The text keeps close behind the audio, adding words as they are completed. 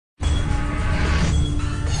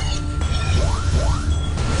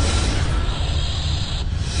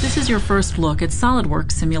is your first look at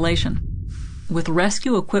SolidWorks simulation. With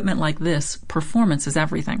rescue equipment like this, performance is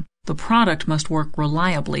everything. The product must work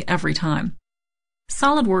reliably every time.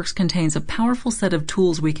 SolidWorks contains a powerful set of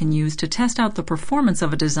tools we can use to test out the performance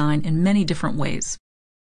of a design in many different ways.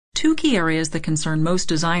 Two key areas that concern most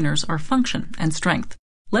designers are function and strength.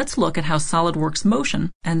 Let's look at how SolidWorks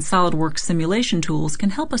Motion and SolidWorks simulation tools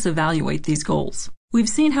can help us evaluate these goals. We've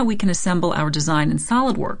seen how we can assemble our design in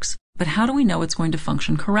SolidWorks, but how do we know it's going to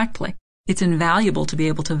function correctly? It's invaluable to be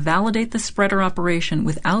able to validate the spreader operation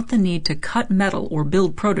without the need to cut metal or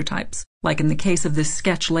build prototypes, like in the case of this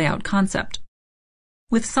sketch layout concept.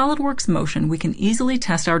 With SolidWorks Motion, we can easily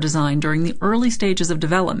test our design during the early stages of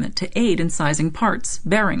development to aid in sizing parts,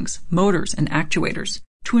 bearings, motors, and actuators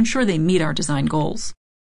to ensure they meet our design goals.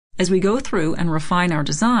 As we go through and refine our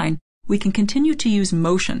design, we can continue to use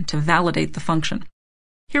motion to validate the function.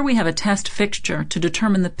 Here we have a test fixture to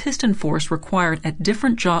determine the piston force required at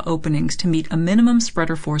different jaw openings to meet a minimum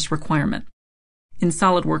spreader force requirement. In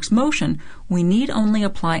SolidWorks Motion, we need only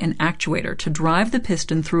apply an actuator to drive the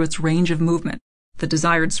piston through its range of movement, the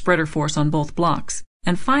desired spreader force on both blocks,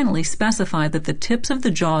 and finally specify that the tips of the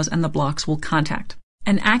jaws and the blocks will contact.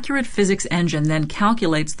 An accurate physics engine then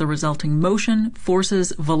calculates the resulting motion,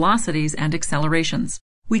 forces, velocities, and accelerations.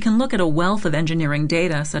 We can look at a wealth of engineering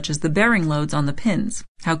data such as the bearing loads on the pins,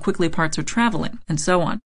 how quickly parts are traveling, and so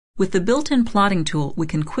on. With the built-in plotting tool, we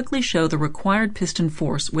can quickly show the required piston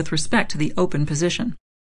force with respect to the open position.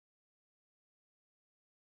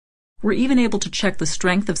 We're even able to check the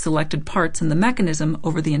strength of selected parts in the mechanism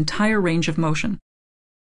over the entire range of motion.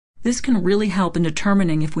 This can really help in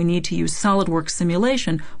determining if we need to use SolidWorks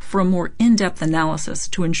simulation for a more in-depth analysis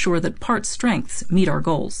to ensure that part strengths meet our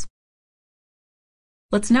goals.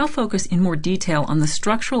 Let's now focus in more detail on the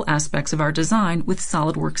structural aspects of our design with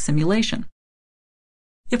SolidWorks simulation.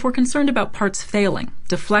 If we're concerned about parts failing,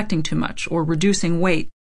 deflecting too much, or reducing weight,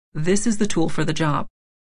 this is the tool for the job.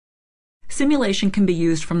 Simulation can be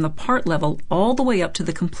used from the part level all the way up to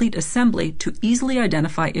the complete assembly to easily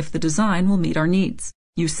identify if the design will meet our needs.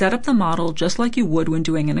 You set up the model just like you would when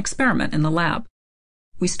doing an experiment in the lab.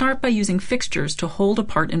 We start by using fixtures to hold a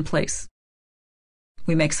part in place.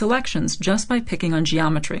 We make selections just by picking on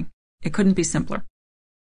geometry. It couldn't be simpler.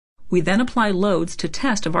 We then apply loads to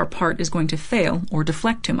test if our part is going to fail or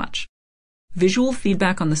deflect too much. Visual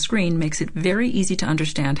feedback on the screen makes it very easy to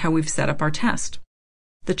understand how we've set up our test.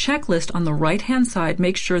 The checklist on the right-hand side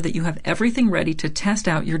makes sure that you have everything ready to test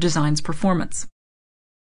out your design's performance.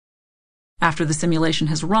 After the simulation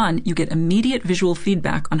has run, you get immediate visual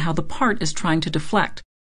feedback on how the part is trying to deflect,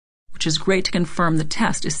 which is great to confirm the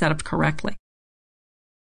test is set up correctly.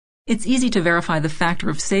 It's easy to verify the factor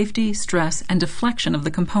of safety, stress, and deflection of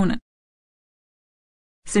the component.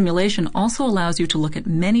 Simulation also allows you to look at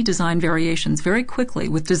many design variations very quickly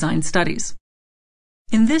with design studies.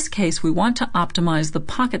 In this case, we want to optimize the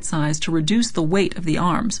pocket size to reduce the weight of the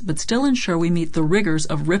arms, but still ensure we meet the rigors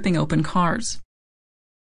of ripping open cars.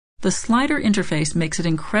 The slider interface makes it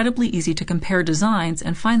incredibly easy to compare designs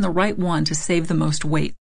and find the right one to save the most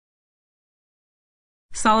weight.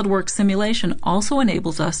 SolidWorks simulation also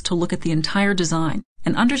enables us to look at the entire design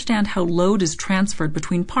and understand how load is transferred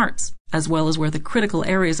between parts, as well as where the critical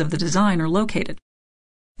areas of the design are located.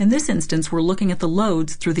 In this instance, we're looking at the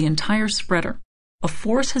loads through the entire spreader. A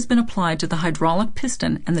force has been applied to the hydraulic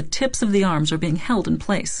piston and the tips of the arms are being held in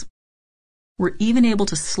place. We're even able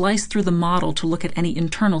to slice through the model to look at any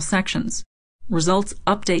internal sections. Results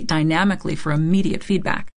update dynamically for immediate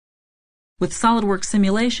feedback. With SolidWorks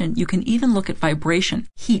simulation, you can even look at vibration,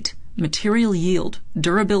 heat, material yield,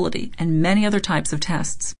 durability, and many other types of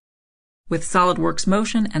tests. With SolidWorks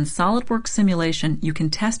Motion and SolidWorks simulation, you can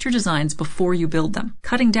test your designs before you build them,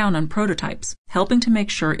 cutting down on prototypes, helping to make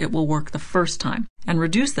sure it will work the first time, and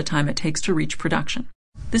reduce the time it takes to reach production.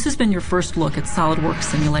 This has been your first look at SolidWorks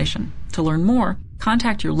simulation. To learn more,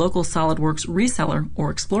 contact your local SolidWorks reseller or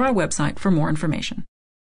explore our website for more information.